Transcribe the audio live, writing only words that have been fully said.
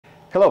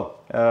Hello,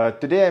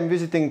 today I'm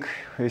visiting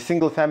a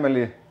single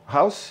family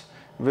house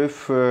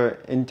with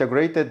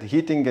integrated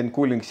heating and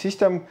cooling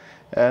system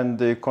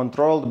and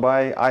controlled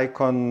by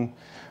Icon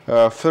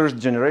first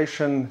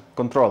generation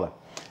controller.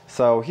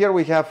 So here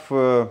we have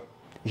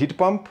heat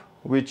pump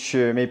which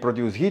may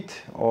produce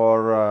heat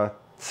or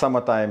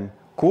summertime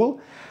cool.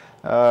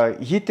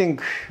 Heating,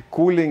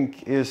 cooling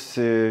is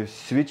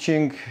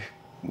switching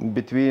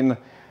between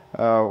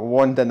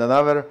one and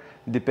another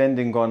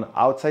depending on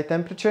outside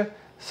temperature.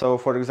 So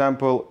for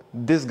example,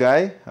 this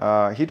guy,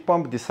 heat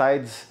pump,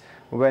 decides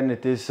when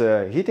it is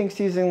heating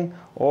season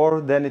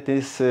or then it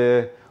is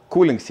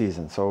cooling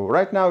season. So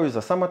right now is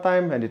the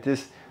summertime and it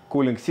is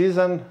cooling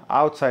season.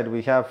 Outside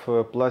we have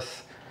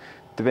plus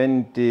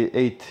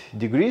 28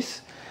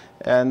 degrees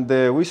and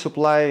we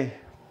supply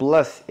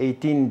plus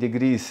 18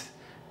 degrees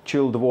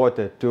chilled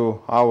water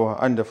to our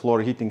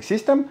underfloor heating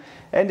system,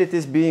 and it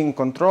is being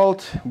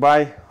controlled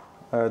by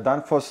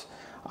Danfoss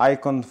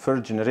Icon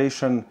first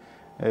generation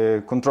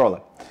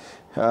controller.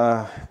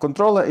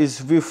 Controller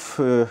is with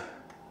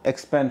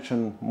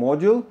expansion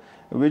module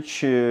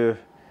which is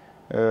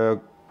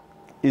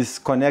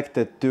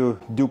connected to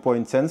dew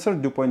point sensor.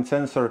 Dew point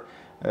sensor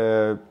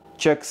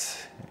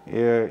checks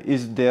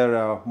is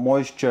there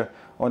moisture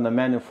on a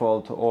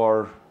manifold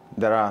or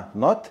there are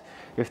not.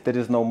 If there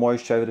is no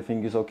moisture,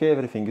 everything is okay,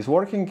 everything is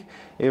working.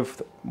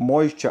 If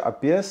moisture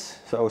appears,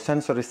 so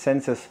sensor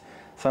senses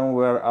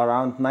somewhere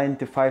around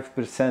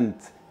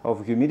 95%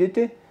 of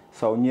humidity,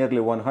 so nearly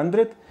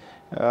 100,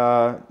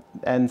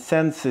 and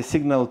sends a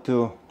signal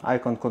to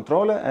Icon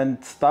controller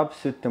and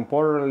stops it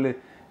temporarily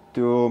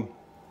to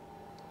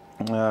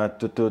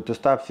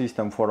stop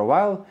system for a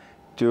while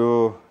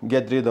to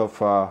get rid of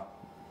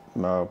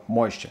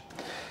moisture.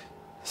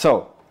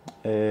 So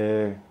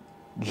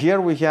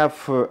here we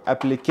have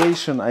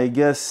application, I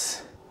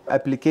guess,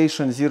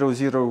 application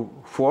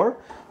 004.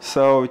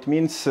 So it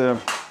means a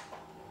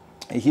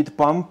heat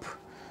pump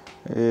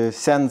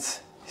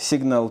sends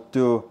signal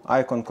to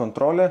Icon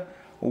controller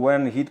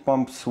when heat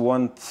pumps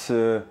want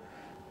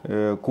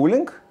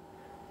cooling,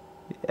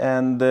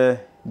 and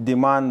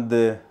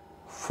demand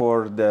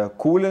for the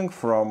cooling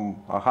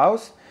from a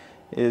house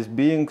is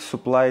being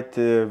supplied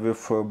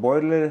with a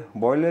boiler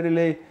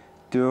relay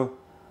to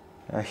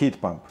a heat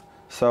pump.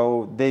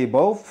 So they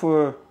both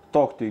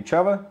talk to each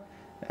other,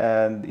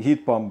 and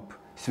heat pump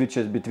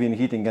switches between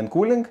heating and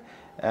cooling,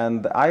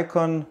 and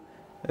Icon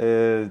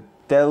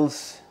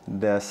tells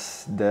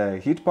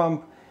the heat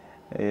pump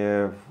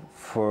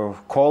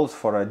calls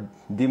for a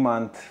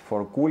demand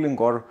for cooling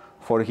or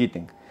for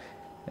heating.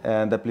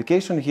 And the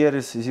application here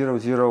is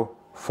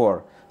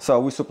 004. So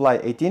we supply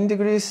 18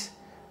 degrees,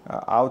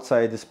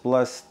 outside is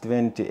plus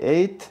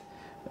 28,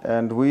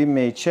 and we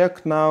may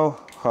check now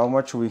how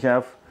much we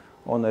have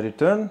on a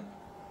return.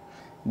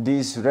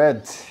 These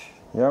red,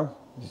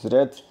 these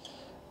red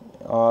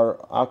are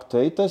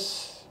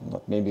actuators,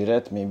 not maybe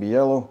red, maybe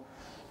yellow,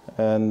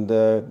 and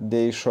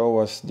they show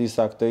us these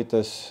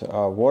actuators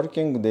are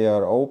working, they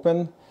are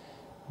open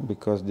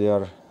because they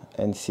are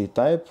NC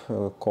type,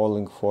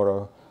 calling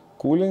for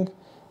cooling.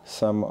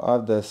 Some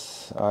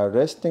others are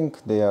resting,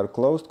 they are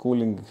closed,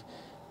 cooling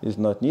is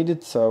not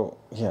needed. So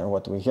here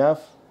what we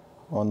have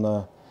on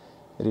a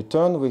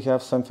return, we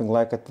have something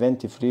like a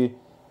 23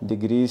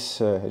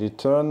 degrees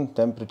return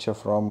temperature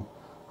from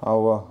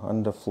our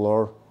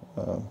underfloor,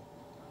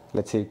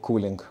 let's say,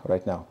 cooling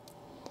right now.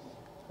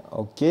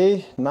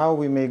 Okay, now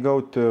we may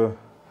go to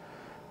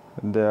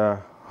the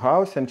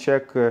house and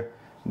check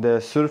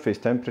the surface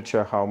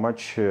temperature, how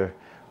much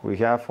we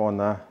have on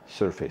a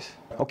surface.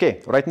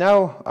 Okay, right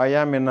now I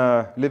am in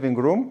a living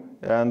room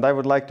and I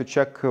would like to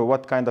check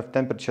what kind of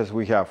temperatures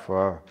we have.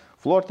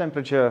 Floor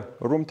temperature,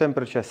 room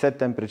temperature, set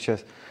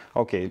temperatures.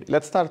 Okay,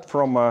 let's start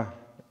from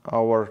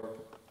our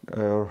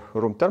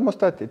room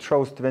thermostat. It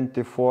shows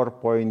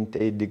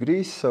 24.8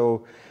 degrees,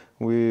 so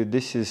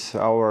this is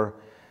our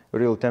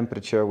real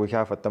temperature we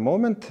have at the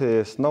moment.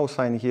 Snow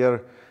sign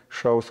here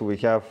shows we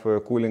have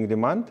cooling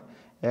demand,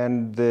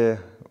 and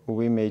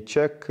we may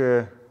check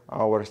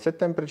our set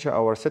temperature.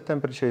 Our set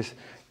temperature is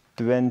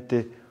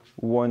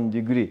 21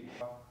 degree.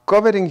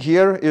 Covering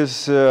here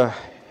is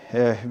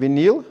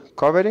vinyl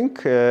covering,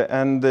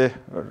 and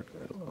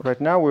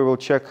right now we will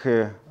check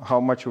how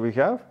much we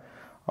have.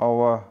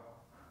 Our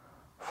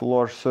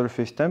floor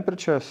surface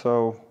temperature,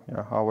 so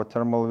our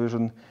thermal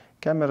vision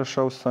camera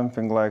shows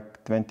something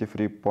like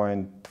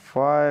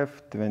 23.5,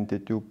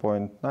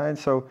 22.9.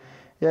 So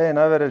in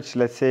average,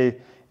 let's say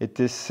it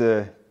is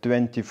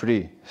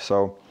 23.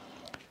 So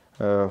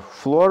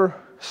floor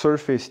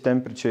surface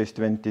temperature is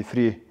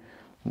 23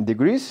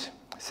 degrees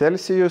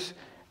Celsius,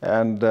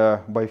 and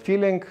by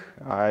feeling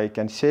I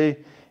can say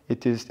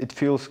it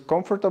feels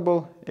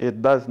comfortable.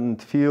 It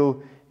doesn't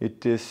feel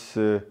it is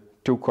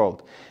too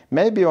cold.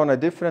 Maybe on a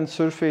different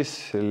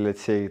surface,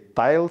 let's say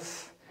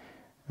tiles,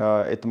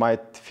 it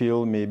might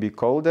feel maybe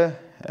colder,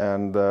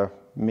 and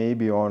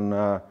maybe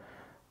on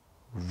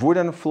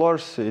wooden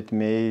floors it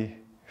may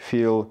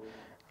feel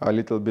a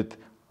little bit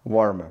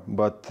warmer.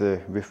 But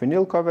with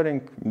vinyl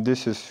covering,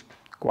 this is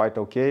quite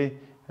okay,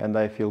 and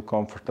I feel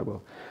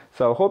comfortable.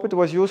 So I hope it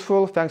was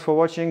useful. Thanks for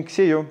watching.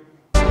 See you.